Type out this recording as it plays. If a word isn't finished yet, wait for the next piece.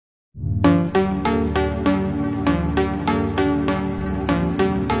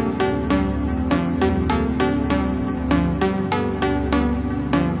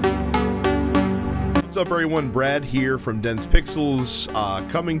up, everyone? Brad here from Dense Pixels,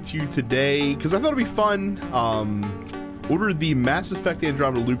 coming to you today because I thought it'd be fun. Ordered the Mass Effect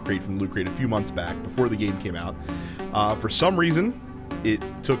Andromeda Lootcrate from Lootcrate a few months back before the game came out. For some reason, it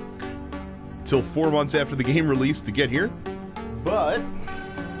took till 4 months after the game released to get here, but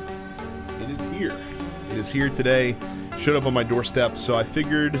it is here. It is here today. Showed up on my doorstep, so I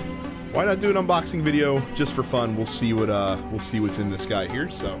figured, why not do an unboxing video just for fun? We'll see what's in this guy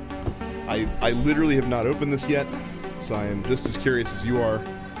here. So I literally have not opened this yet, so I am just as curious as you are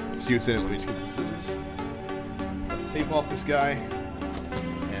to see what's in it. Let me just get some scissors. Tape off this guy,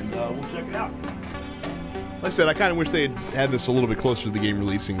 and we'll check it out. Like I said, I kind of wish they had this a little bit closer to the game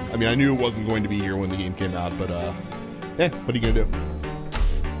releasing. I mean, I knew it wasn't going to be here when the game came out, but what are you gonna do?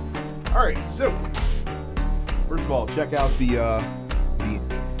 All right, so first of all, check out the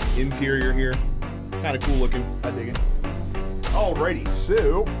interior here. Kind of cool looking. I dig it. Alrighty,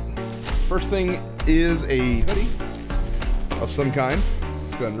 so first thing is a hoodie of some kind.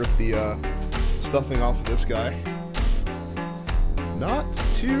 Let's go ahead and rip the stuffing off of this guy. Not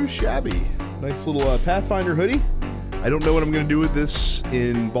too shabby. Nice little Pathfinder hoodie. I don't know what I'm going to do with this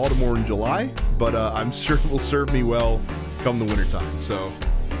in Baltimore in July, but I'm sure it will serve me well come the wintertime. So,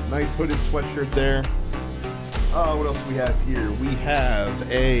 nice hooded sweatshirt there. What else do we have here? We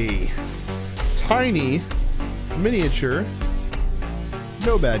have a tiny miniature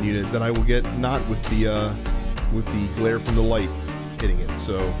no-bad unit that I will get not with the glare from the light hitting it.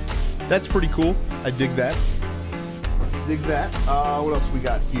 So, that's pretty cool. I dig that. Dig that. What else we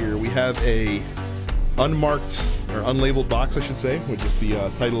got here? We have a unmarked or unlabeled box, I should say, with just the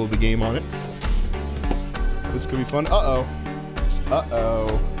title of the game on it. This could be fun. Uh-oh.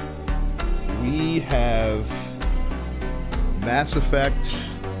 Uh-oh. We have Mass Effect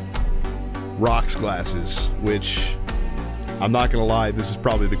rocks glasses, which I'm not gonna lie, this is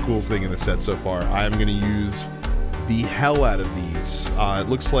probably the coolest thing in the set so far. I am gonna use the hell out of these. It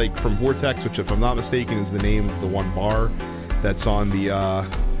looks like from Vortex, which if I'm not mistaken is the name of the one bar that's on the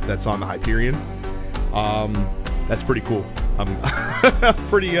Hyperion. That's pretty cool. I'm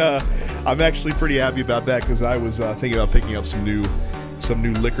I'm actually pretty happy about that because I was thinking about picking up some new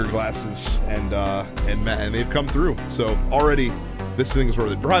liquor glasses, and they've come through. So already this thing is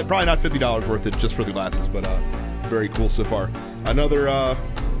worth it. Probably not $50 worth it just for the glasses, but very cool so far.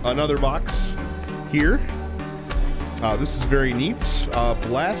 Another box here. This is very neat.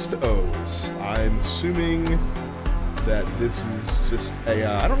 Blast O's. I'm assuming that this is just a...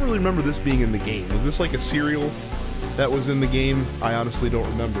 I don't really remember this being in the game. Was this like a cereal that was in the game? I honestly don't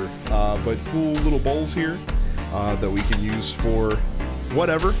remember. But cool little bowls here that we can use for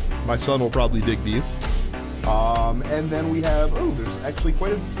whatever. My son will probably dig these. And then we have... Oh, there's actually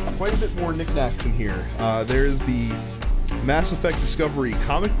quite a bit more knickknacks in here. There's the Mass Effect Discovery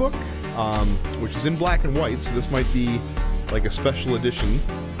comic book, which is in black and white, so this might be like a special edition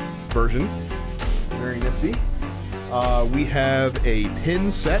version. Very nifty. We have a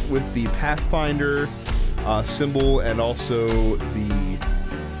pin set with the Pathfinder symbol and also the,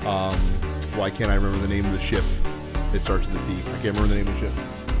 why can't I remember the name of the ship? It starts with a T. I can't remember the name of the ship.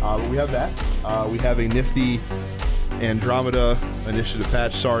 But we have that. We have a nifty Andromeda Initiative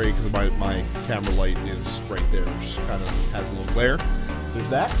patch. Sorry, because my camera light is right there, which kind of has a little glare. So there's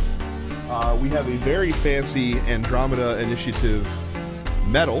that. We have a very fancy Andromeda Initiative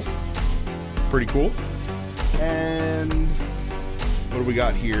medal. Pretty cool. And what do we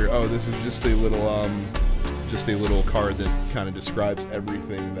got here? Oh, this is just a little card that kind of describes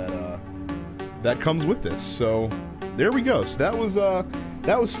everything that comes with this. So there we go. So that was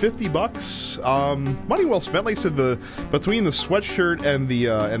 $50. Money well spent. Like I said, between the sweatshirt and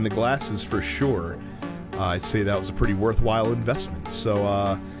the glasses for sure, I'd say that was a pretty worthwhile investment.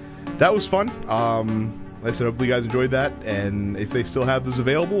 So that was fun. Like I said, hopefully you guys enjoyed that, and if they still have those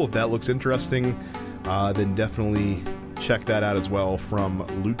available, if that looks interesting, then definitely check that out as well from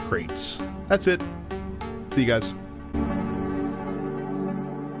Loot Crates. That's it. See you guys.